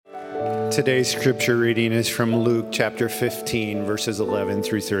Today's scripture reading is from Luke chapter 15, verses 11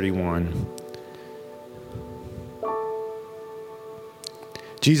 through 31.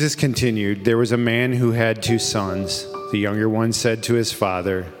 Jesus continued, "There was a man who had 2 sons. The younger one said to his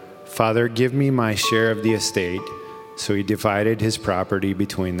father, 'Father, give me my share of the estate.' So he divided his property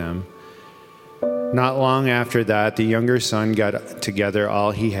between them. Not long after that, the younger son got together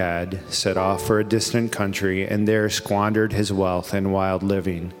all he had, set off for a distant country, and there squandered his wealth in wild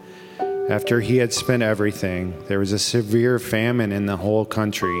living. After he had spent everything, there was a severe famine in the whole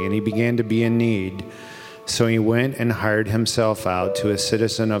country, and he began to be in need. So he went and hired himself out to a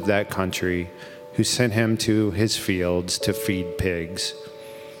citizen of that country, who sent him to his fields to feed pigs.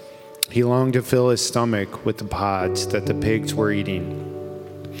 He longed to fill his stomach with the pods that the pigs were eating,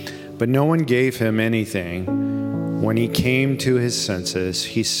 but no one gave him anything. When he came to his senses,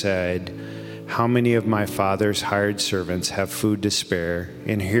 he said, 'How many of my father's hired servants have food to spare,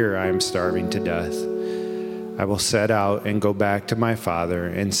 and here I am starving to death? I will set out and go back to my father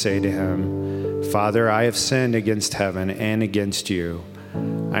and say to him, Father, I have sinned against heaven and against you.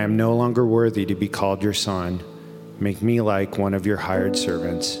 I am no longer worthy to be called your son. Make me like one of your hired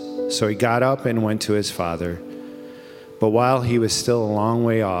servants.' So he got up and went to his father. But while he was still a long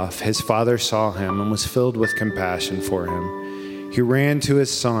way off, his father saw him and was filled with compassion for him. He ran to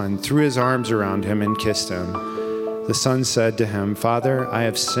his son, threw his arms around him, and kissed him. The son said to him, 'Father, I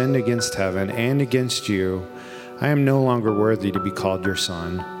have sinned against heaven and against you. I am no longer worthy to be called your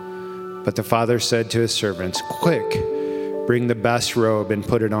son.' But the father said to his servants, 'Quick, bring the best robe and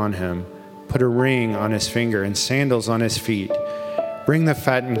put it on him. Put a ring on his finger and sandals on his feet. Bring the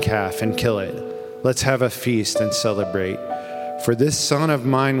fattened calf and kill it. Let's have a feast and celebrate. For this son of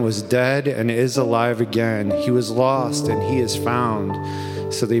mine was dead and is alive again. He was lost and he is found.'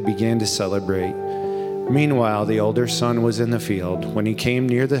 So they began to celebrate. Meanwhile, the older son was in the field. When he came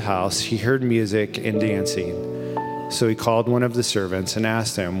near the house, he heard music and dancing. So he called one of the servants and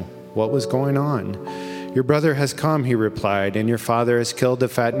asked him what was going on. 'Your brother has come,' he replied, 'and your father has killed the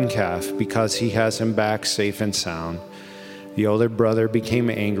fattened calf because he has him back safe and sound.' The older brother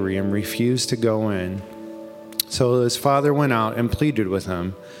became angry and refused to go in. So his father went out and pleaded with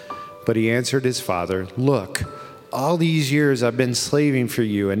him. But he answered his father, 'Look, all these years I've been slaving for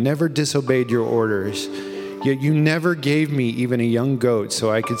you and never disobeyed your orders. Yet you never gave me even a young goat so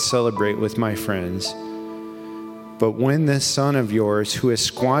I could celebrate with my friends. But when this son of yours, who has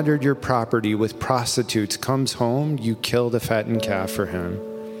squandered your property with prostitutes, comes home, you kill the fattened calf for him.'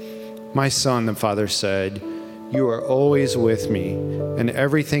 'My son,' the father said, 'you are always with me, and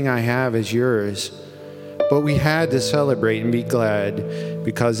everything I have is yours. But we had to celebrate and be glad,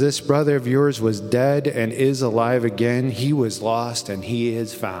 because this brother of yours was dead and is alive again. He was lost and he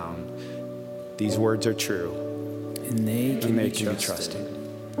is found.' These words are true, and they can be trusted.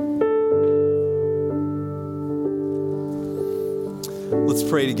 Let's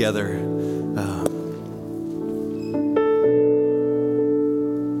pray together.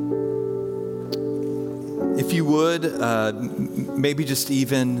 If you would, maybe just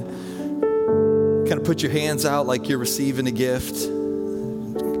even kind of put your hands out like you're receiving a gift,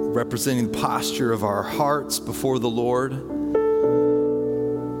 representing the posture of our hearts before the Lord.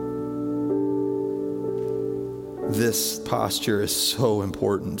 This posture is so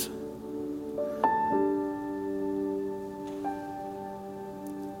important.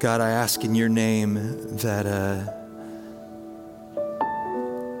 God, I ask in your name that,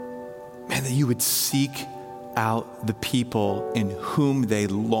 that you would seek out the people in whom they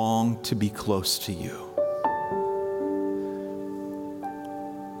long to be close to you.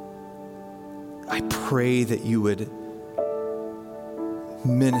 I pray that you would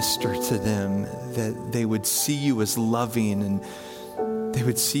minister to them, that they would see you as loving and they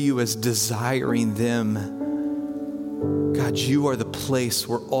would see you as desiring them. God, you are the place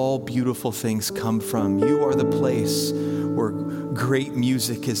where all beautiful things come from. You are the place where great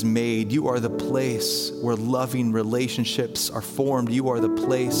music is made. You are the place where loving relationships are formed. You are the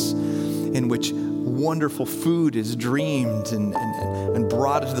place in which wonderful food is dreamed and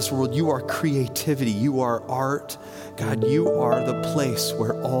brought into this world. You are creativity. You are art. God, you are the place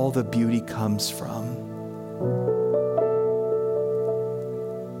where all the beauty comes from.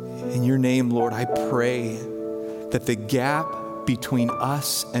 In your name, Lord, I pray that the gap between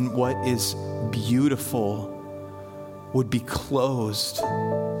us and what is beautiful would be closed,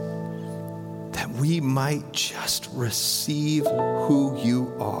 that we might just receive who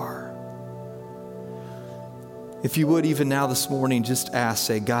you are. If you would, even now this morning, just ask,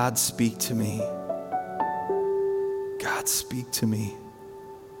 say, God, speak to me. God, speak to me.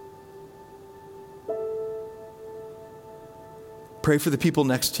 Pray for the people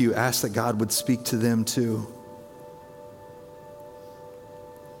next to you. Ask that God would speak to them too.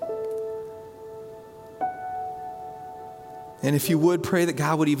 And if you would, pray that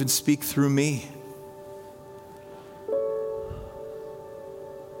God would even speak through me.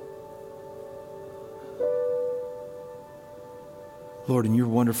 Lord, in your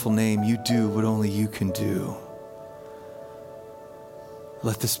wonderful name, you do what only you can do.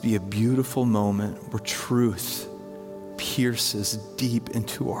 Let this be a beautiful moment where truth pierces deep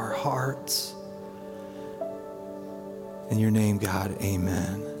into our hearts. In your name, God,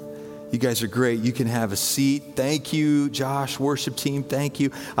 amen. You guys are great. You can have a seat. Thank you, Josh, worship team. Thank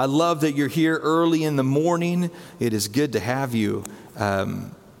you. I love that you're here early in the morning. It is good to have you.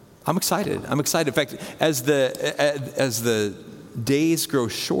 I'm excited. In fact, as the days grow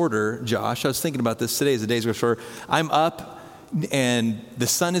shorter, Josh, I was thinking about this today as the days grow shorter. I'm up and the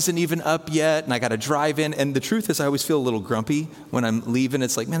sun isn't even up yet and I got to drive in. And the truth is I always feel a little grumpy when I'm leaving.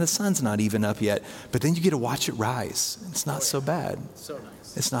 It's like, man, the sun's not even up yet. But then you get to watch it rise. It's not so bad. So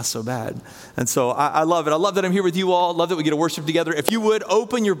nice. It's not so bad. And so I love it. I love that I'm here with you all. I love that we get to worship together. If you would,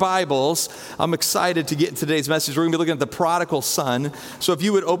 open your Bibles. I'm excited to get into today's message. We're going to be looking at the prodigal son. So if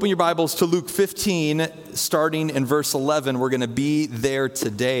you would open your Bibles to Luke 15, starting in verse 11, we're going to be there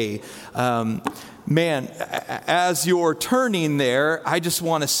today. Man, as you're turning there, I just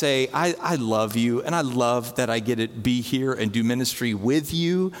want to say I love you, and I love that I get to be here and do ministry with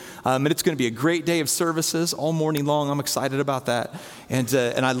you. And it's going to be a great day of services all morning long. I'm excited about that,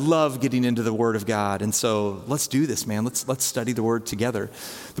 and I love getting into the Word of God. And so let's do this, man. Let's study the Word together.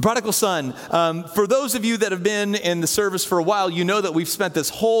 The prodigal son. For those of you that have been in the service for a while, you know that we've spent this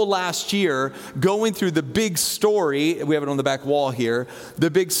whole last year going through the big story. We have it on the back wall here.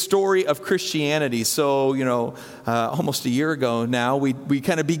 The big story of Christianity. So, almost a year ago now, we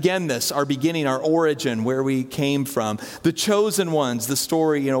kind of began this, our origin, where we came from. The chosen ones, the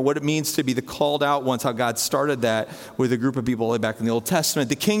story, what it means to be the called out ones, how God started that with a group of people way back in the Old Testament.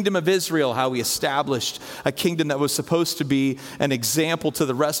 The kingdom of Israel, how he established a kingdom that was supposed to be an example to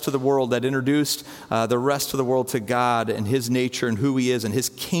the rest of the world, that introduced the rest of the world to God and his nature and who he is and his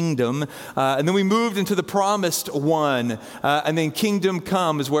kingdom. And then we moved into the promised one. And then kingdom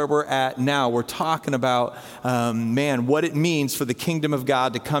come is where we're at now. We're talking about, what it means for the kingdom of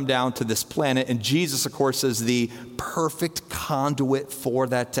God to come down to this planet. And Jesus, of course, is the perfect conduit for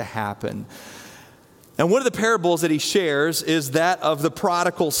that to happen. And one of the parables that he shares is that of the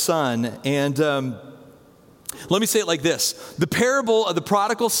prodigal son. And let me say it like this. The parable of the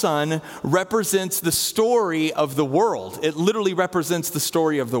prodigal son represents the story of the world. It literally represents the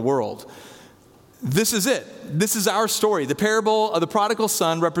story of the world. This is it. This is our story. The parable of the prodigal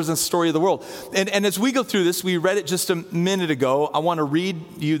son represents the story of the world. And as we go through this, we read it just a minute ago. I want to read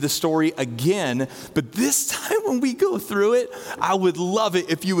you the story again. But this time when we go through it, I would love it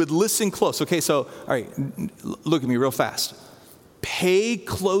if you would listen close. Okay, so, all right, look at me real fast. Pay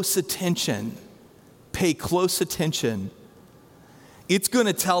close attention. Pay close attention. It's going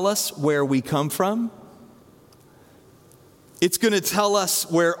to tell us where we come from. It's going to tell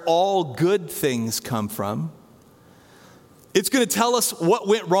us where all good things come from. It's going to tell us what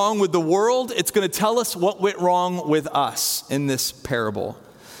went wrong with the world. It's going to tell us what went wrong with us in this parable.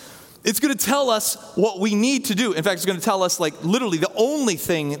 It's going to tell us what we need to do. In fact, it's going to tell us literally the only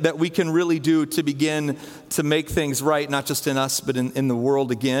thing that we can really do to begin to make things right, not just in us, but in the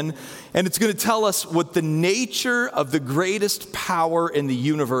world again. And it's going to tell us what the nature of the greatest power in the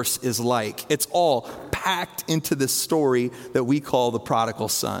universe is like. It's all packed into this story that we call the prodigal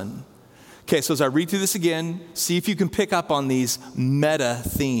son. Okay, so as I read through this again, see if you can pick up on these meta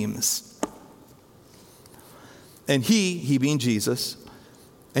themes. And he being Jesus,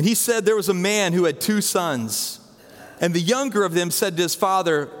 and he said there was a man who had 2 sons. And the younger of them said to his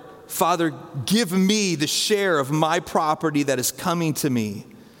father, "Father, give me the share of my property that is coming to me."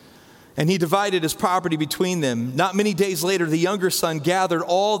 And he divided his property between them. Not many days later, the younger son gathered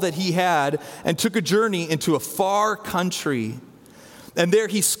all that he had and took a journey into a far country. And there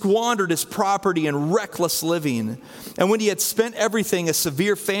he squandered his property in reckless living. And when he had spent everything, a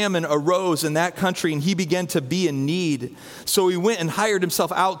severe famine arose in that country, and he began to be in need. So he went and hired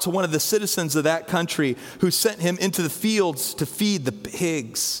himself out to one of the citizens of that country, who sent him into the fields to feed the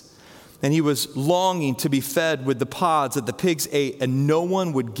pigs. And he was longing to be fed with the pods that the pigs ate, and no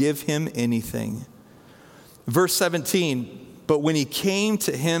one would give him anything. Verse 17, but when he came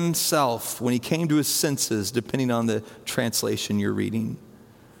to himself, when he came to his senses, depending on the translation you're reading,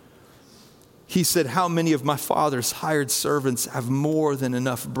 he said, "How many of my father's hired servants have more than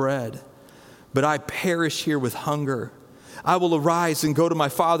enough bread? But I perish here with hunger. I will arise and go to my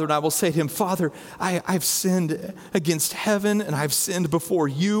father, and I will say to him, Father, I've sinned against heaven, and I've sinned before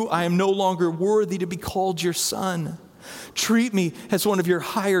you. I am no longer worthy to be called your son. Treat me as one of your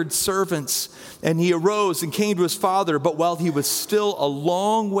hired servants. And he arose and came to his father, but while he was still a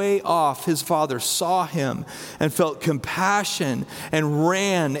long way off, his father saw him and felt compassion and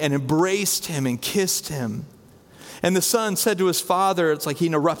ran and embraced him and kissed him. And the son said to his father, it's like he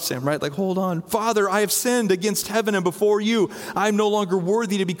interrupts him, right? Like, hold on. Father, I have sinned against heaven and before you. I am no longer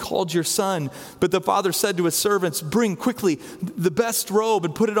worthy to be called your son. But the father said to his servants, bring quickly the best robe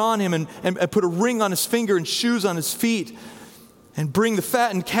and put it on him and put a ring on his finger and shoes on his feet. And bring the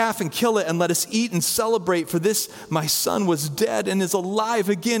fattened calf and kill it and let us eat and celebrate. For this, my son was dead and is alive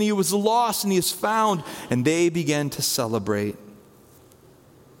again. He was lost and he is found. And they began to celebrate.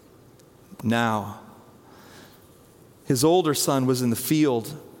 Now, his older son was in the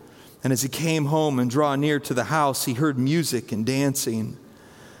field, and as he came home and drew near to the house, he heard music and dancing.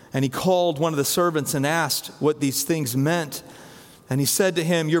 And he called one of the servants and asked what these things meant. And he said to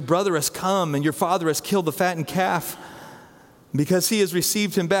him, your brother has come, and your father has killed the fattened calf, because he has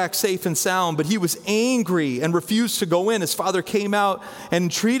received him back safe and sound. But he was angry and refused to go in. His father came out and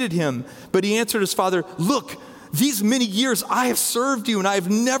entreated him. But he answered his father, look, these many years I have served you, and I have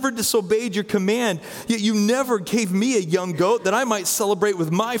never disobeyed your command. Yet you never gave me a young goat that I might celebrate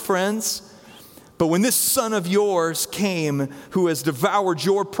with my friends. But when this son of yours came, who has devoured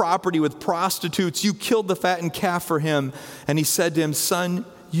your property with prostitutes, you killed the fattened calf for him. And he said to him, son,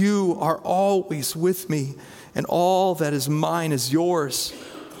 you are always with me, and all that is mine is yours.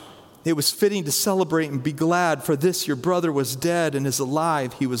 It was fitting to celebrate and be glad, for this your brother was dead and is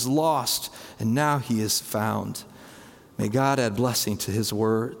alive. He was lost, and now he is found. May God add blessing to his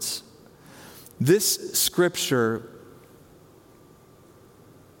words. This scripture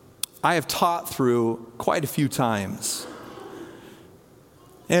I have taught through quite a few times.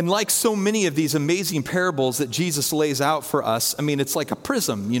 And like so many of these amazing parables that Jesus lays out for us, I mean, it's like a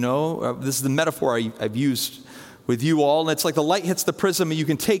prism, you know. This is the metaphor I've used with you all, and it's like the light hits the prism, and you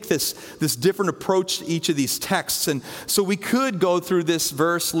can take this different approach to each of these texts. And so we could go through this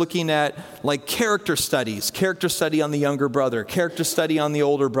verse looking at like character study on the younger brother, character study on the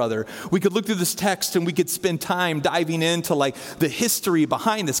older brother. We could look through this text and we could spend time diving into like the history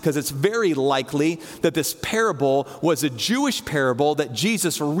behind this, because it's very likely that this parable was a Jewish parable that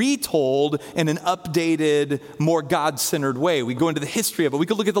Jesus retold in an updated, more God-centered way. We go into the history of it. We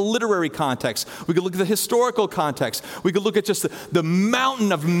could look at the literary context. We could look at the historical context. We could look at just the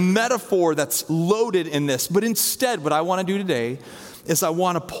mountain of metaphor that's loaded in this. But instead, what I want to do today is I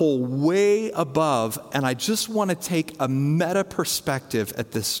want to pull way above, and I just want to take a meta perspective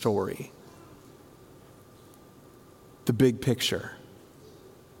at this story. The big picture.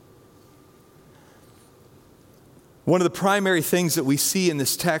 One of the primary things that we see in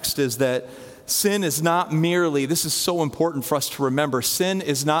this text is that sin is not merely, this is so important for us to remember, sin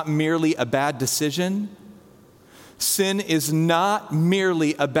is not merely a bad decision. Sin is not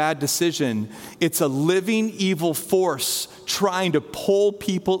merely a bad decision. It's a living evil force trying to pull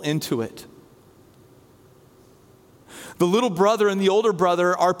people into it. The little brother and the older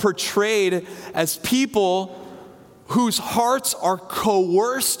brother are portrayed as people whose hearts are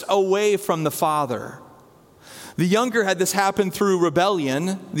coerced away from the father. The younger had this happen through rebellion,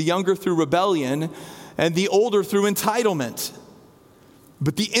 and the older through entitlement.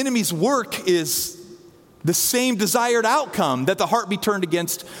 But the enemy's work is the same desired outcome, that the heart be turned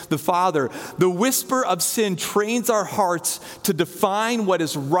against the Father. The whisper of sin trains our hearts to define what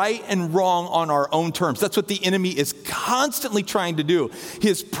is right and wrong on our own terms. That's what the enemy is constantly trying to do.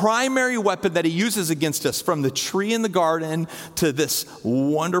 His primary weapon that he uses against us, from the tree in the garden to this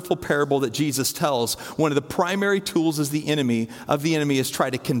wonderful parable that Jesus tells, one of the primary tools of the enemy is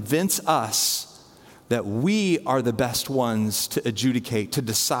try to convince us that we are the best ones to adjudicate, to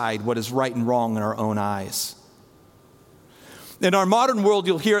decide what is right and wrong in our own eyes. In our modern world,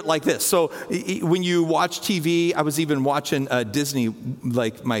 you'll hear it like this. So when you watch TV, I was even watching Disney,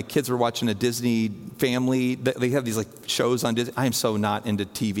 like my kids were watching a Disney family. They have these like shows on Disney. I am so not into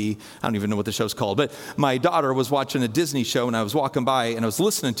TV. I don't even know what the show's called. But my daughter was watching a Disney show, and I was walking by, and I was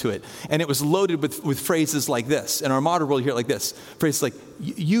listening to it. And it was loaded with phrases like this. In our modern world, you hear it like this. Phrases like,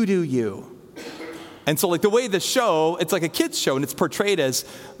 you do you. And so like the way the show, it's like a kid's show, and it's portrayed as,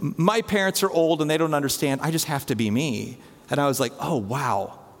 my parents are old and they don't understand, I just have to be me. And I was like, oh,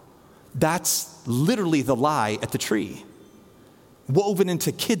 wow. That's literally the lie at the tree, woven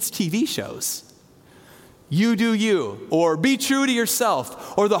into kids' TV shows. You do you, or be true to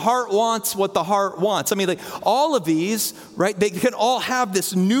yourself, or the heart wants what the heart wants. I mean, like all of these, right, they can all have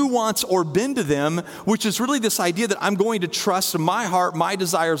this nuance or bend to them, which is really this idea that I'm going to trust my heart, my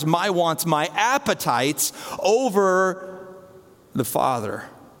desires, my wants, my appetites over the Father.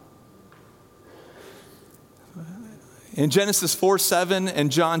 In Genesis 4:7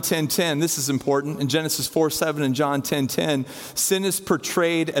 and John 10:10, this is important. In Genesis 4:7 and John 10:10, sin is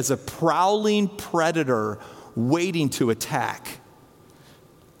portrayed as a prowling predator waiting to attack.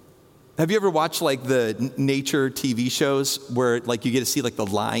 Have you ever watched like the nature TV shows where like you get to see like the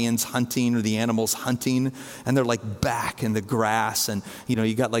lions hunting or the animals hunting, and they're like back in the grass, and you know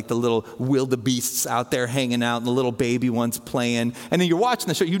you got like the little wildebeests out there hanging out and the little baby ones playing, and then you're watching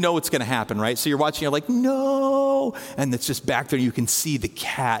the show, you know what's going to happen, right? So you're watching, you're like, no, and it's just back there, you can see the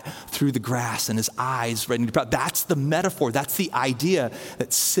cat through the grass and his eyes ready to prowl. That's the metaphor, that's the idea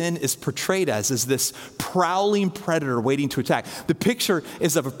that sin is portrayed as this prowling predator waiting to attack. The picture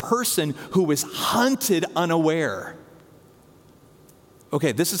is of a person who is hunted unaware.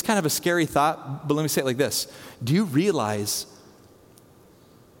 Okay, this is kind of a scary thought, but let me say it like this. Do you realize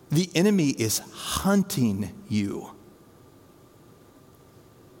the enemy is hunting you?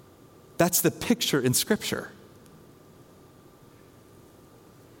 That's the picture in Scripture.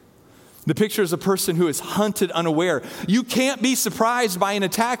 The picture is a person who is hunted unaware. You can't be surprised by an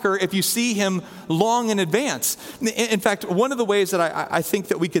attacker if you see him long in advance. In fact, one of the ways that I think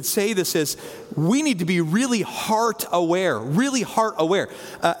that we could say this is we need to be really heart aware, really heart aware.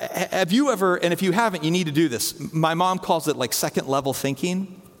 Have you ever, and if you haven't, you need to do this. My mom calls it like second level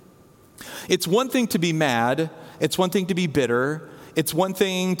thinking. It's one thing to be mad. It's one thing to be bitter. It's one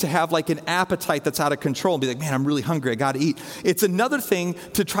thing to have like an appetite that's out of control and be like, man, I'm really hungry, I got to eat. It's another thing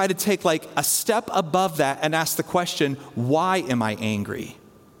to try to take like a step above that and ask the question, why am I angry?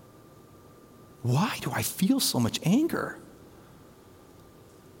 Why do I feel so much anger?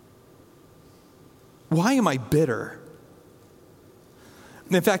 Why am I bitter?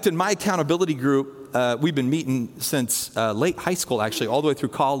 In fact, in my accountability group, we've been meeting since late high school, actually, all the way through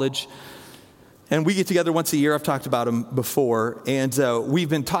college. And we get together once a year. I've talked about them before. And we've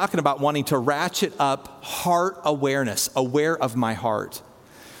been talking about wanting to ratchet up heart awareness, aware of my heart.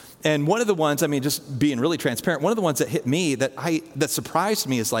 And one of the ones, I mean, just being really transparent, one of the ones that hit me that surprised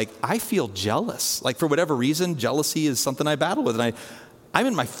me is like, I feel jealous. Like for whatever reason, jealousy is something I battle with. And I'm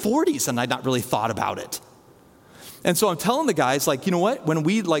in my 40s and I'd not really thought about it. And so I'm telling the guys, like, you know what? When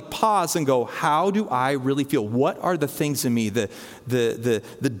we like pause and go, how do I really feel? What are the things in me, the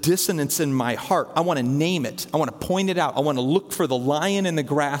dissonance in my heart? I want to name it. I want to point it out. I want to look for the lion in the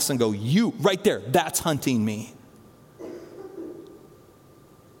grass and go, you, right there, that's hunting me.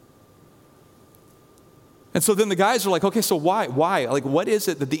 And so then the guys are like, okay, so why? Like, what is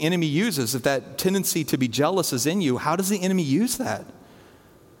it that the enemy uses? If that tendency to be jealous is in you, how does the enemy use that?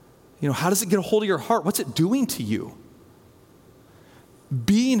 You know, how does it get a hold of your heart? What's it doing to you?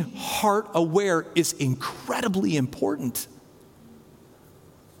 Being heart aware is incredibly important.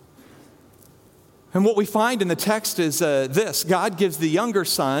 And what we find in the text is this. God gives the younger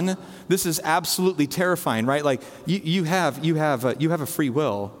son. This is absolutely terrifying, right? Like you have a free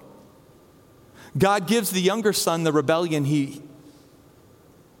will. God gives the younger son the rebellion he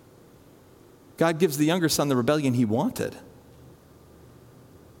wanted.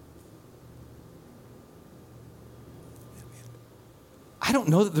 I don't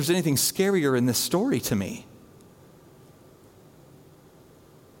know that there's anything scarier in this story to me.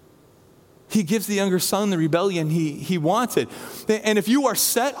 He gives the younger son the rebellion he wanted. And if you are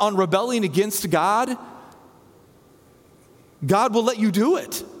set on rebelling against God, God will let you do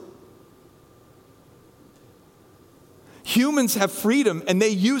it. Humans have freedom and they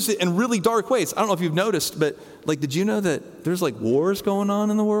use it in really dark ways. I don't know if you've noticed, but like, did you know that there's like wars going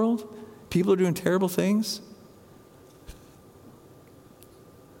on in the world? People are doing terrible things.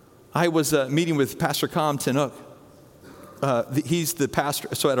 I was meeting with Pastor Com Tinook. He's the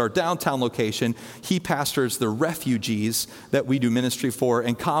pastor. So at our downtown location, he pastors the refugees that we do ministry for.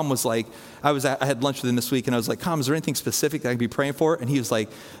 And Com was like, I had lunch with him this week, and I was like, Com, is there anything specific that I can be praying for? And he was like,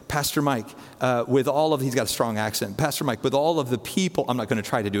 Pastor Mike, he's got a strong accent. Pastor Mike, with all of the people, I'm not going to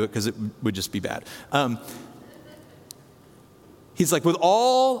try to do it because it would just be bad. He's like, with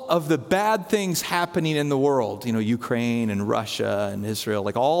all of the bad things happening in the world, you know, Ukraine and Russia and Israel,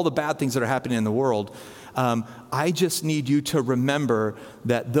 like all the bad things that are happening in the world, I just need you to remember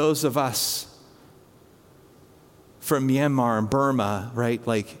that those of us from Myanmar and Burma, right,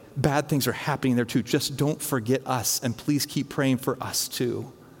 like bad things are happening there too. Just don't forget us, and please keep praying for us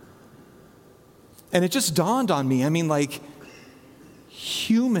too. And it just dawned on me, I mean, like,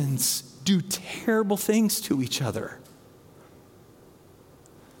 humans do terrible things to each other.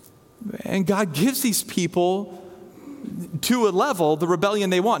 And God gives these people to a level the rebellion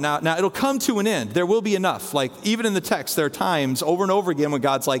they want. Now it'll come to an end. There will be enough. Like even in the text, there are times over and over again when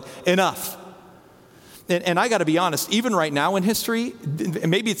God's like, enough. And I got to be honest, even right now in history,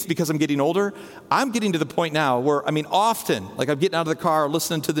 maybe it's because I'm getting older, I'm getting to the point now where, often, like I'm getting out of the car,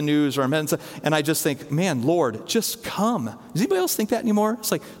 listening to the news, or and I just think, man, Lord, just come. Does anybody else think that anymore?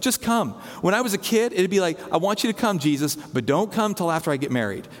 It's like, just come. When I was a kid, it'd be like, I want you to come, Jesus, but don't come till after I get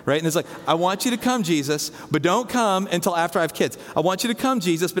married, right? And it's like, I want you to come, Jesus, but don't come until after I have kids. I want you to come,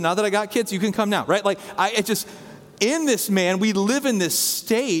 Jesus, but now that I got kids, you can come now, right? Like, in this, man, we live in this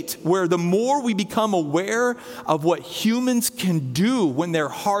state where the more we become aware of what humans can do when their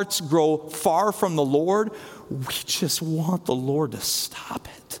hearts grow far from the Lord, we just want the Lord to stop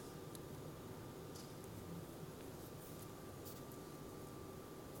it.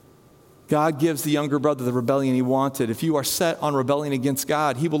 God gives the younger brother the rebellion he wanted. If you are set on rebelling against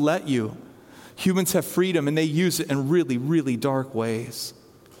God, he will let you. Humans have freedom, and they use it in really, really dark ways.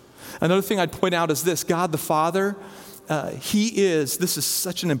 Another thing I'd point out is this: God the Father, this is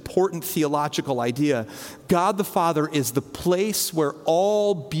such an important theological idea. God the Father is the place where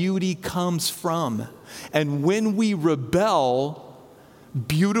all beauty comes from. And when we rebel,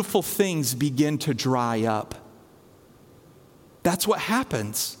 beautiful things begin to dry up. That's what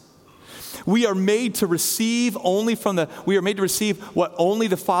happens. We are made to receive what only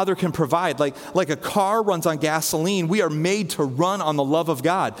the Father can provide. Like a car runs on gasoline, we are made to run on the love of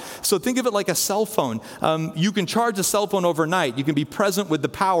God. So think of it like a cell phone. You can charge a cell phone overnight. You can be present with the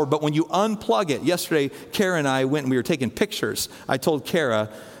power, but when you unplug it, yesterday, Kara and I went and we were taking pictures. I told Kara,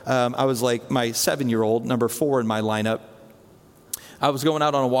 I was like my 7-year-old, number 4 in my lineup. I was going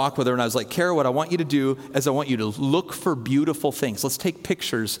out on a walk with her, and I was like, Kara, what I want you to do is I want you to look for beautiful things. Let's take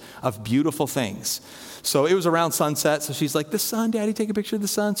pictures of beautiful things. So it was around sunset, so she's like, the sun, Daddy, take a picture of the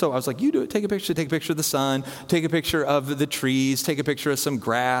sun. So I was like, you do it, take a picture of the sun, take a picture of the trees, take a picture of some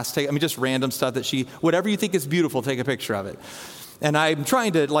grass, just random stuff whatever you think is beautiful, take a picture of it. And I'm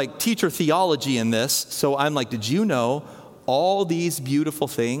trying to teach her theology in this, so I'm like, did you know all these beautiful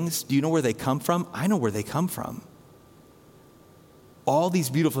things, do you know where they come from? I know where they come from. All these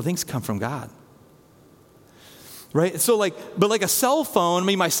beautiful things come from God. Right? So but like a cell phone,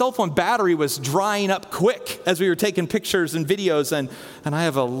 my cell phone battery was drying up quick as we were taking pictures and videos, and I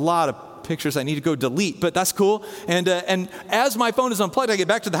have a lot of pictures I need to go delete, but that's cool. And as my phone is unplugged, I get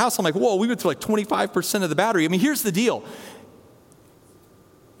back to the house, I'm like, whoa, we went through 25% of the battery. Here's the deal.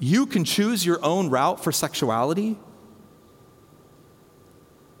 You can choose your own route for sexuality,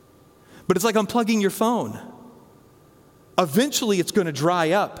 but it's like unplugging your phone. Eventually, it's going to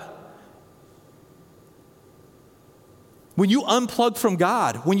dry up. When you unplug from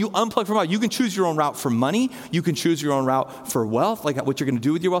God, you can choose your own route for money. You can choose your own route for wealth, like what you're going to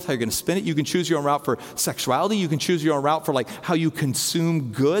do with your wealth, how you're going to spend it. You can choose your own route for sexuality. You can choose your own route for how you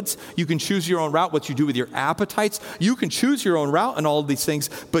consume goods. You can choose your own route, what you do with your appetites. You can choose your own route in all of these things.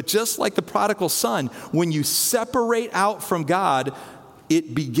 But just like the prodigal son, when you separate out from God,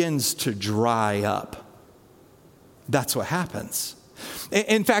 it begins to dry up. That's what happens.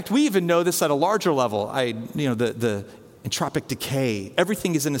 In fact, we even know this at a larger level. The entropic decay.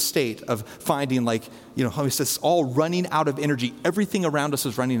 Everything is in a state of finding how he says, all running out of energy. Everything around us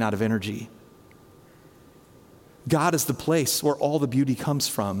is running out of energy. God is the place where all the beauty comes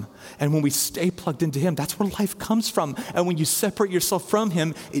from. And when we stay plugged into him, that's where life comes from. And when you separate yourself from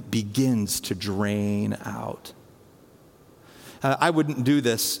him, it begins to drain out. I wouldn't do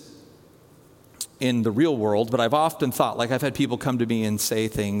this in the real world, but I've often thought, I've had people come to me and say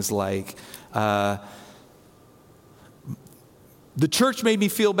things like, the church made me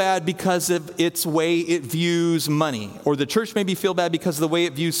feel bad because of its way it views money, or the church made me feel bad because of the way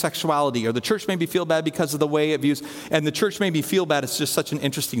it views sexuality, or the church made me feel bad because of the way it views, and the church made me feel bad. It's just such an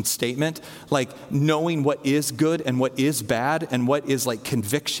interesting statement, knowing what is good and what is bad, and what is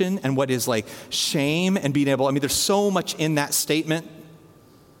conviction and what is shame, and being able, there's so much in that statement.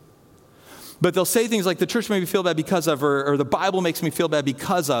 But they'll say things like the church made me feel bad because of, or the Bible makes me feel bad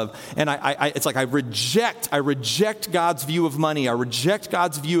because of, and it's I reject God's view of money. I reject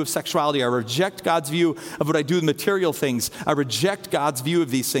God's view of sexuality. I reject God's view of what I do with material things. I reject God's view of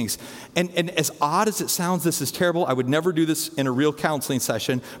these things. And as odd as it sounds, this is terrible. I would never do this in a real counseling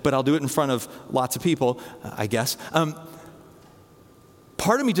session, but I'll do it in front of lots of people, I guess.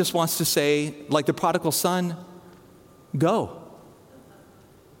 Part of me just wants to say, like the prodigal son, go.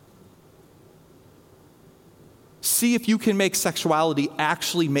 See if you can make sexuality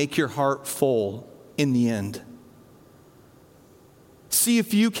actually make your heart full in the end. See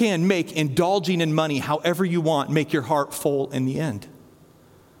if you can make indulging in money however you want, make your heart full in the end.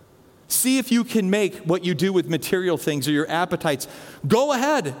 See if you can make what you do with material things or your appetites. Go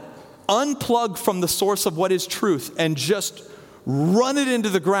ahead, unplug from the source of what is truth and just run it into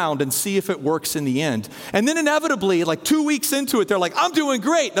the ground and see if it works in the end. And then inevitably, like 2 weeks into it, they're like, I'm doing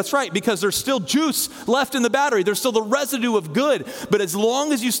great. That's right, because there's still juice left in the battery. There's still the residue of good. But as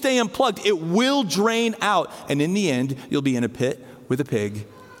long as you stay unplugged, it will drain out. And in the end, you'll be in a pit with a pig,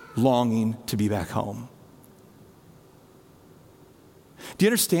 longing to be back home. Do you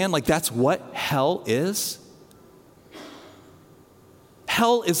understand? Like, that's what hell is?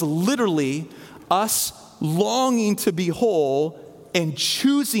 Hell is literally us longing to be whole and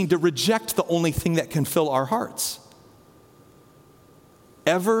choosing to reject the only thing that can fill our hearts.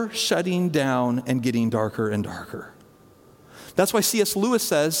 Ever shutting down and getting darker and darker. That's why C.S. Lewis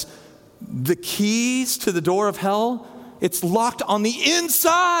says, the keys to the door of hell, it's locked on the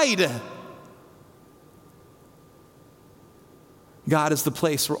inside. God is the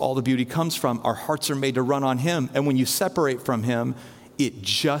place where all the beauty comes from. Our hearts are made to run on Him. And when you separate from Him, it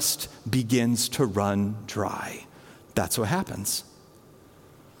just begins to run dry. That's what happens.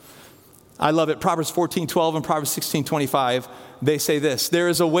 I love it. Proverbs 14:12 and Proverbs 16:25, they say this: there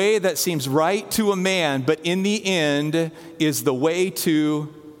is a way that seems right to a man, but in the end is the way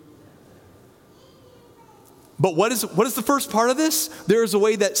to... But what is the first part of this? There is a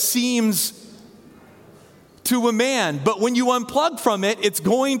way that seems to a man, but when you unplug from it, it's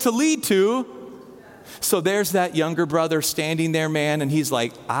going to lead to... So there's that younger brother standing there, man, and he's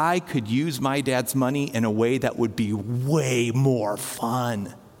like, I could use my dad's money in a way that would be way more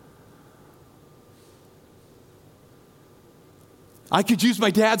fun. I could use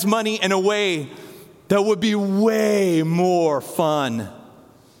my dad's money in a way that would be way more fun.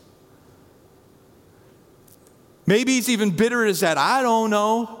 Maybe he's even bitter as that. I don't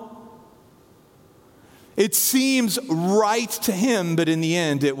know. It seems right to him, but in the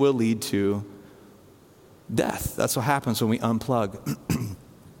end, it will lead to death. That's what happens when we unplug. I'm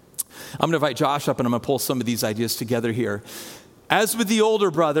going to invite Josh up and I'm going to pull some of these ideas together here. As with the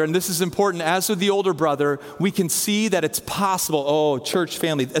older brother, and this is important, as with the older brother, we can see that it's possible. Oh, church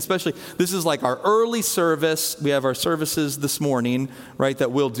family, especially, this is like our early service. We have our services this morning, right,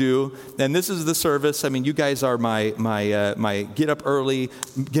 that we'll do. And this is the service. I mean, you guys are my get up early,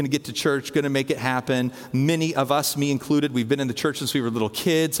 going to get to church, going to make it happen. Many of us, me included, we've been in the church since we were little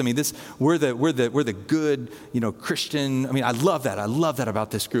kids. I mean, we're the good, Christian. I mean, I love that. I love that about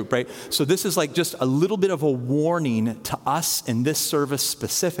this group, right? So this is like just a little bit of a warning to us in this service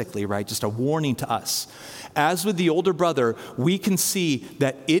specifically, right? Just a warning to us. As with the older brother, we can see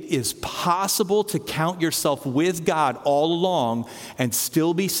that it is possible to count yourself with God all along and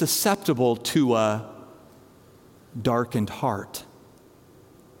still be susceptible to a darkened heart.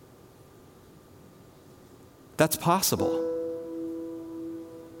 That's possible.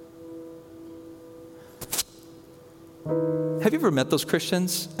 Have you ever met those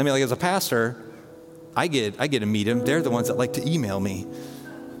Christians? I mean, like as a pastor, I get to meet them. They're the ones that like to email me.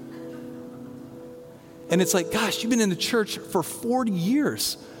 And it's like, gosh, you've been in the church for 40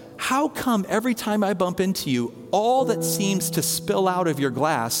 years. How come every time I bump into you, all that seems to spill out of your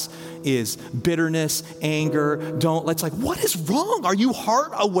glass is bitterness, anger, it's like, what is wrong? Are you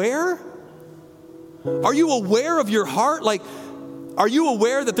heart aware? Are you aware of your heart? Like, are you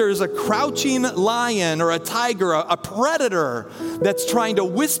aware that there is a crouching lion or a tiger, a predator that's trying to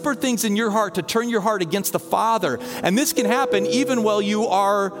whisper things in your heart to turn your heart against the Father? And this can happen even while you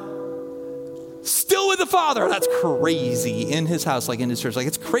are still with the Father. That's crazy in His house, like in His church. Like,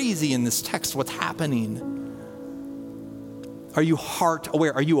 it's crazy in this text what's happening. Are you heart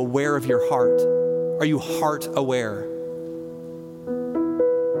aware? Are you aware of your heart? Are you heart aware?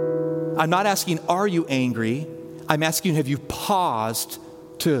 I'm not asking, are you angry? I'm asking, have you paused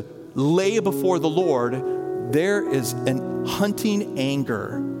to lay before the Lord? There is an hunting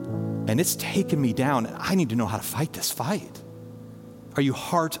anger, and it's taken me down, and I need to know how to fight this fight. Are you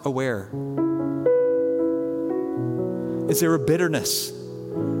heart aware? Is there a bitterness?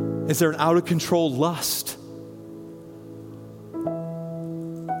 Is there an out-of-control lust?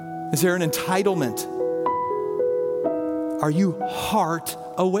 Is there an entitlement? Are you heart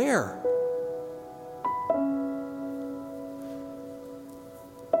aware?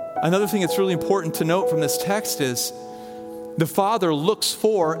 Another thing that's really important to note from this text is the Father looks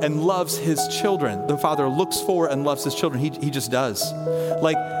for and loves His children. The Father looks for and loves His children. He just does.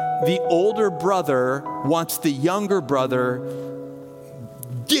 Like, the older brother wants the younger brother,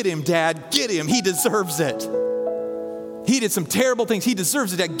 get him, Dad, get him. He deserves it. He did some terrible things. He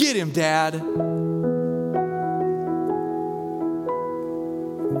deserves it, Dad. Get him, Dad.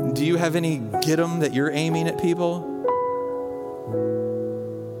 do you have any get 'em that you're aiming at people?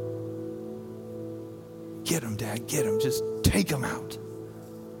 Get 'em, Dad, get 'em. Just take them out.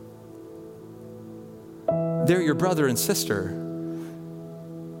 They're your brother and sister.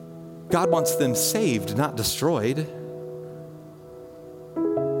 God wants them saved, not destroyed.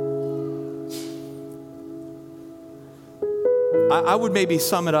 I would maybe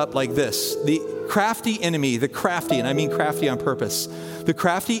sum it up like this. The crafty enemy, and I mean crafty on purpose, the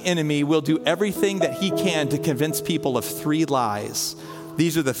crafty enemy will do everything that he can to convince people of 3 lies.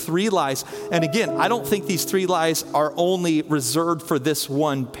 These are the 3 lies. And again, I don't think these 3 lies are only reserved for this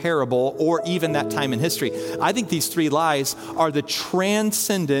one parable or even that time in history. I think these 3 lies are the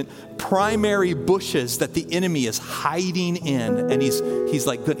transcendent primary bushes that the enemy is hiding in. And he's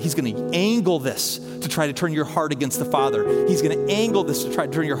going to angle this to try to turn your heart against the Father. He's going to angle this to try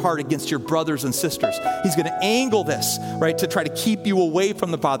to turn your heart against your brothers and sisters. He's going to angle this, right, to try to keep you away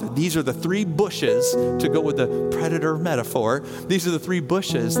from the Father. These are the 3 bushes, to go with the predator metaphor. These are the 3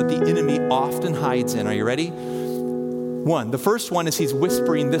 bushes that the enemy often hides in. Are you ready? 1, the first one is he's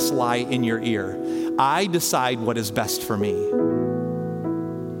whispering this lie in your ear. I decide what is best for me.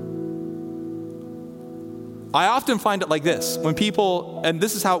 I often find it like this. When people, and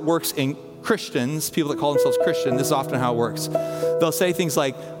this is how it works in Christians, people that call themselves Christian, this is often how it works. They'll say things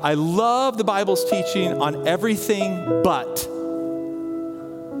like, I love the Bible's teaching on everything but.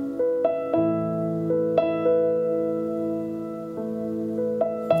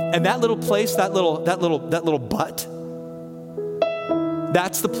 And that little place, that little but,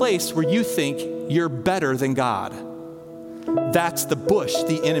 that's the place where you think you're better than God. That's the bush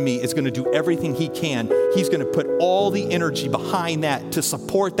the enemy is going to do everything he can. He's going to put all the energy behind that to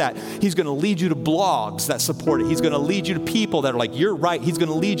support that. He's going to lead you to blogs that support it. He's going to lead you to people that are like, you're right. He's going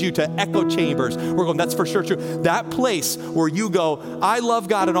to lead you to echo chambers. We're going, that's for sure true. That place where you go, I love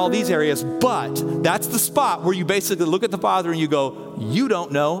God in all these areas, but that's the spot where you basically look at the Father and you go, you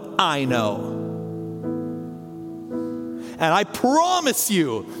don't know, I know. And I promise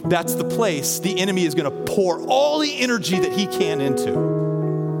you, that's the place the enemy is going to pour all the energy that he can into.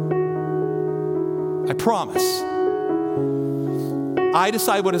 I promise. I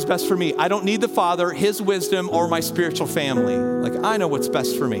decide what is best for me. I don't need the Father, his wisdom, or my spiritual family. Like, I know what's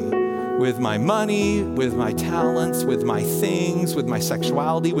best for me. With my money, with my talents, with my things, with my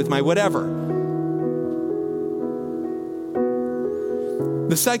sexuality, with my whatever.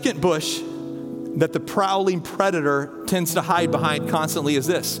 The second bush that the prowling predator tends to hide behind constantly is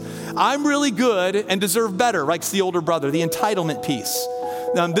this. I'm really good and deserve better, like the older brother, the entitlement piece.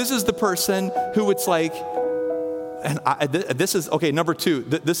 This is the person who it's like, and this is, okay, number 2,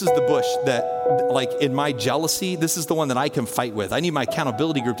 this is the bush that, like, in my jealousy, this is the one that I can fight with. I need my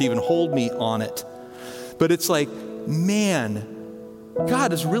accountability group to even hold me on it. But it's like, man,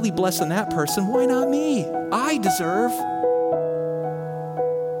 God is really blessing that person. Why not me? I deserve.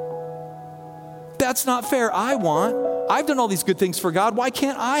 That's not fair. I've done all these good things for God. Why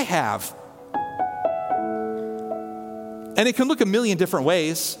can't I have? And it can look a million different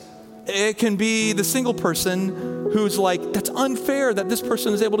ways. It can be the single person who's like, that's unfair that this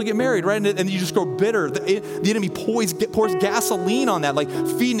person is able to get married, right? And you just grow bitter. The enemy pours gasoline on that, like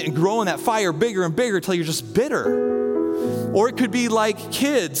feeding it and growing that fire bigger and bigger until you're just bitter. Or it could be like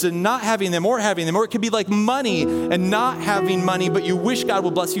kids and not having them or having them. Or it could be like money and not having money, but you wish God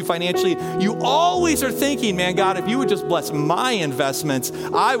would bless you financially. You always are thinking, man, God, if you would just bless my investments,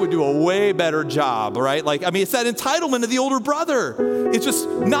 I would do a way better job, right? Like, I mean, it's that entitlement of the older brother. It's just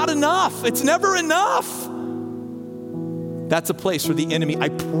not enough. It's never enough. That's a place where the enemy, I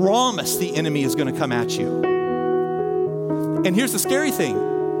promise the enemy is going to come at you. And here's the scary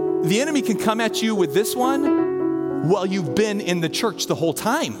thing. The enemy can come at you with this one while you've been in the church the whole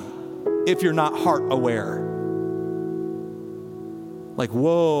time, if you're not heart aware. Like,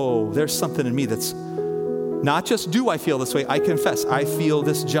 whoa, there's something in me that's not just do I feel this way, I confess, I feel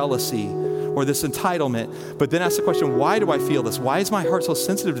this jealousy or this entitlement. But then ask the question, why do I feel this? Why is my heart so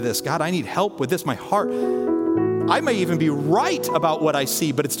sensitive to this? God, I need help with this. My heart, I may even be right about what I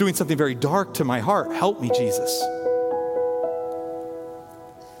see, but it's doing something very dark to my heart. Help me, Jesus.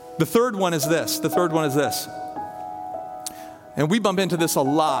 The third one is this. And we bump into this a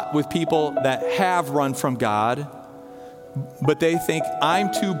lot with people that have run from God, but they think,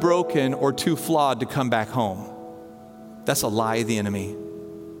 I'm too broken or too flawed to come back home. That's a lie of the enemy.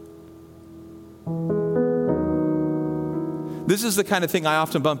 This is the kind of thing I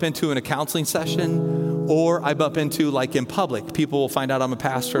often bump into in a counseling session, or I bump into like in public. People will find out I'm a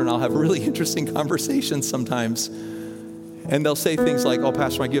pastor and I'll have really interesting conversations sometimes. And they'll say things like, oh,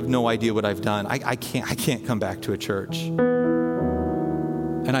 Pastor Mike, you have no idea what I've done. I can't come back to a church.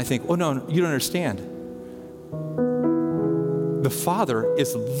 And I think, oh, no, you don't understand. The Father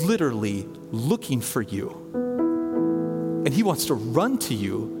is literally looking for you. And he wants to run to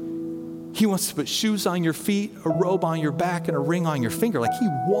you. He wants to put shoes on your feet, a robe on your back, and a ring on your finger. Like, he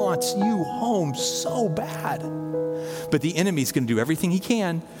wants you home so bad. But the enemy's going to do everything he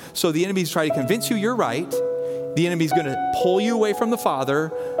can. So the enemy's trying to convince you you're right. The enemy's going to pull you away from the Father,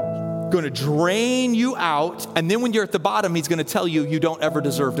 going to drain you out. And then when you're at the bottom, he's going to tell you you don't ever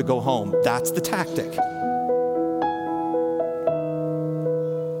deserve to go home. That's the tactic.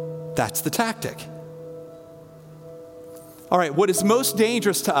 That's the tactic. All right, what is most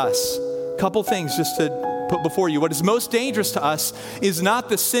dangerous to us? A couple things just to put before you. What is most dangerous to us is not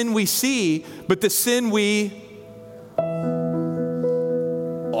the sin we see, but the sin we...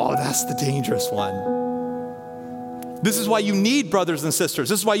 Oh, that's the dangerous one. This is why you need brothers and sisters.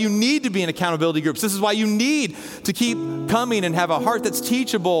 This is why you need to be in accountability groups. This is why you need to keep coming and have a heart that's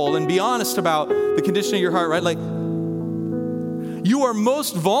teachable and be honest about the condition of your heart, right? Like, you are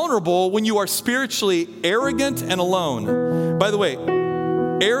most vulnerable when you are spiritually arrogant and alone. By the way,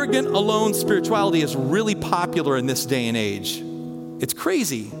 arrogant, alone spirituality is really popular in this day and age. It's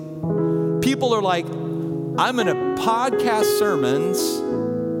crazy. People are like, I'm going to podcast sermons,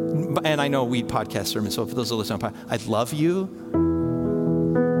 and I know we podcast sermons, so for those who listen, I love you.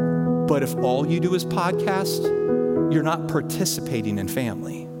 But if all you do is podcast, you're not participating in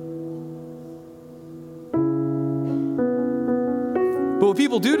family. But what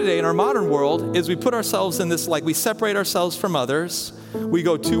people do today in our modern world is we put ourselves in this, like, we separate ourselves from others. We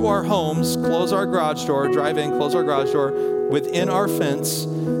go to our homes, close our garage door, drive in, close our garage door within our fence,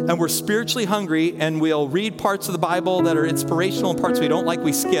 and we're spiritually hungry, and we'll read parts of the Bible that are inspirational and parts we don't like,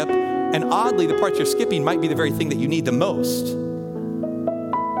 we skip. And oddly, the parts you're skipping might be the very thing that you need the most.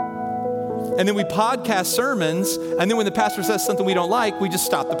 And then we podcast sermons, and then when the pastor says something we don't like, we just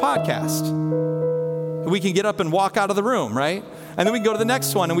stop the podcast. We can get up and walk out of the room, right? And then we go to the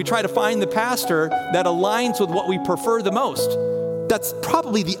next one, and we try to find the pastor that aligns with what we prefer the most. That's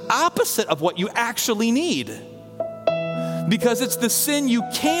probably the opposite of what you actually need. Because it's the sin you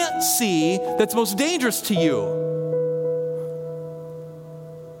can't see that's most dangerous to you.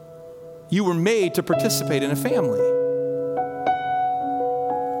 You were made to participate in a family.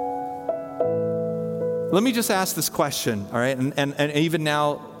 Let me just ask this question, all right? And even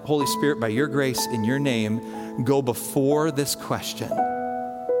now, Holy Spirit, by your grace, in your name, go before this question.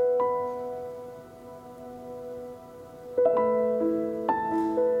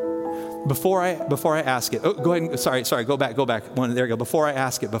 Before I ask it, go ahead. Sorry, go back. There you go. Before I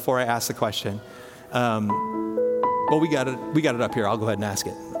ask the question. Well, we got it up here. I'll go ahead and ask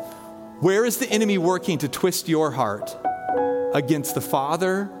it. Where is the enemy working to twist your heart against the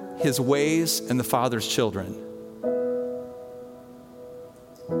Father, his ways, and the Father's children?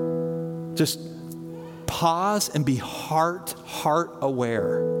 Just pause and be heart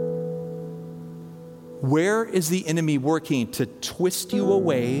aware. Where is the enemy working to twist you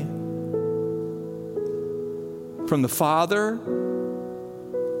away from the Father,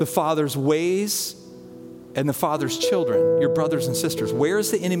 the Father's ways, and the Father's children, your brothers and sisters? Where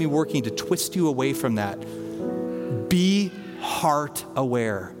is the enemy working to twist you away from that? Be heart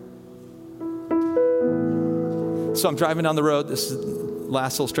aware. So I'm driving down the road. This is the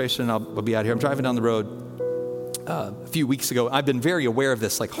last illustration, and I'll be out here. I'm driving down the road a few weeks ago. I've been very aware of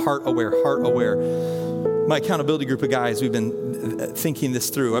this, like heart aware. My accountability group of guys, we've been thinking this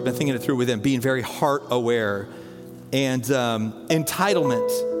through. I've been thinking it through with them, being very heart aware. And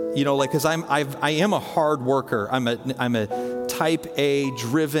entitlement, you know, like, because I am a hard worker. I'm a type A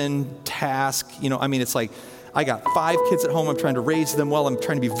driven task. You know, I mean, it's like I got 5 kids at home. I'm trying to raise them well. I'm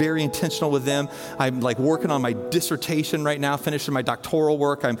trying to be very intentional with them. I'm like working on my dissertation right now, finishing my doctoral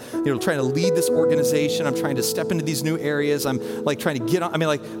work. I'm, trying to lead this organization. I'm trying to step into these new areas. I'm like trying to get on. I mean,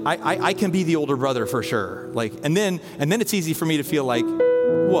 like I can be the older brother for sure. Like, and then it's easy for me to feel like,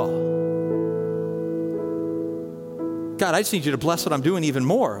 well, God, I just need you to bless what I'm doing even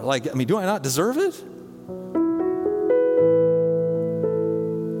more. Like, I mean, do I not deserve it?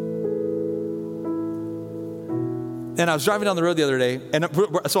 And I was driving down the road the other day, and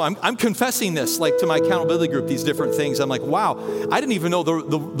so I'm confessing this, like, to my accountability group, these different things. I'm like, wow, I didn't even know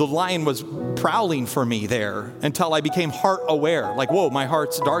the lion was prowling for me there until I became heart aware. Like, whoa, my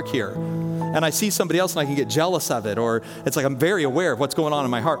heart's dark here. And I see somebody else and I can get jealous of it. Or it's like, I'm very aware of what's going on in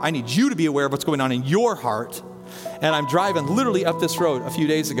my heart. I need you to be aware of what's going on in your heart. And I'm driving literally up this road a few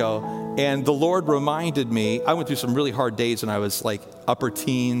days ago, and the Lord reminded me, I went through some really hard days when I was like upper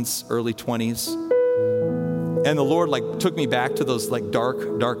teens, early 20s. And the Lord like took me back to those like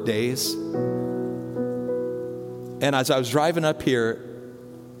dark days. And as I was driving up here,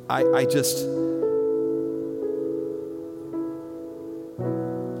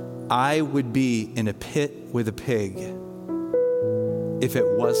 I would be in a pit with a pig if it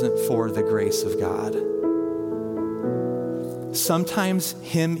wasn't for the grace of God. Sometimes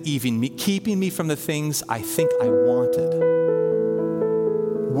him even keeping me from the things I think I wanted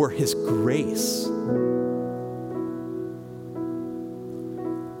were his grace.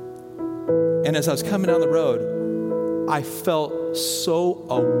 And as I was coming down the road, I felt so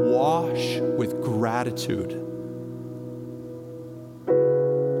awash with gratitude.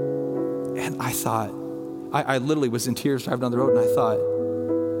 And I thought, I literally was in tears driving down the road, and I thought,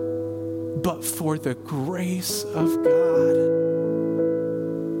 but for the grace of God,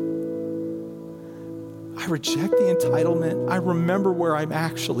 I reject the entitlement. I remember where I'm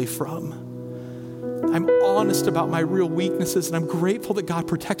actually from. I'm honest about my real weaknesses, and I'm grateful that God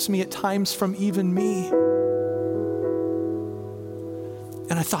protects me at times from even me.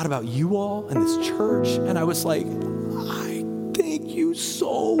 And I thought about you all and this church, and I was like, I thank you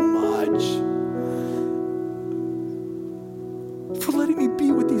so much for letting me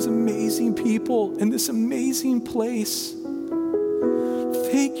be with these amazing people in this amazing place.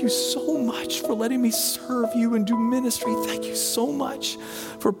 Thank you so much for letting me serve you and do ministry. Thank you so much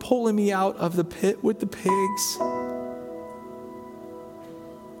for pulling me out of the pit with the pigs.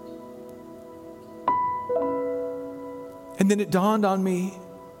 And then it dawned on me,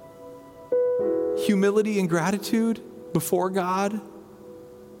 humility and gratitude before God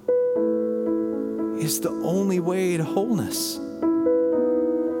is the only way to wholeness.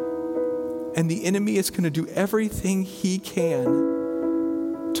 And the enemy is going to do everything he can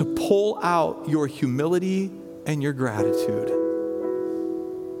to pull out your humility and your gratitude.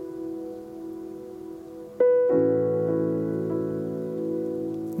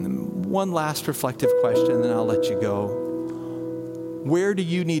 And then one last reflective question, and then I'll let you go. Where do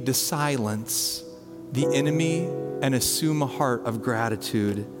you need to silence the enemy and assume a heart of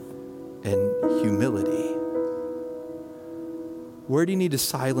gratitude and humility? Where do you need to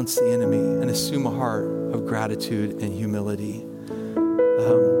silence the enemy and assume a heart of gratitude and humility?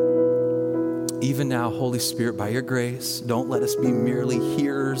 Even now, Holy Spirit, by your grace, don't let us be merely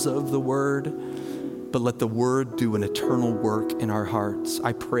hearers of the word, but let the word do an eternal work in our hearts.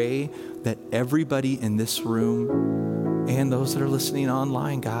 I pray that everybody in this room and those that are listening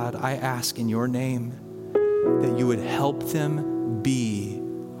online, God, I ask in your name that you would help them be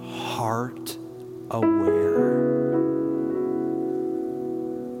heart aware.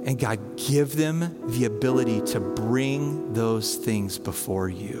 And God, give them the ability to bring those things before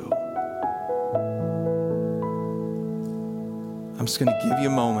you. I'm just going to give you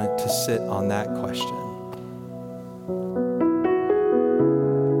a moment to sit on that question.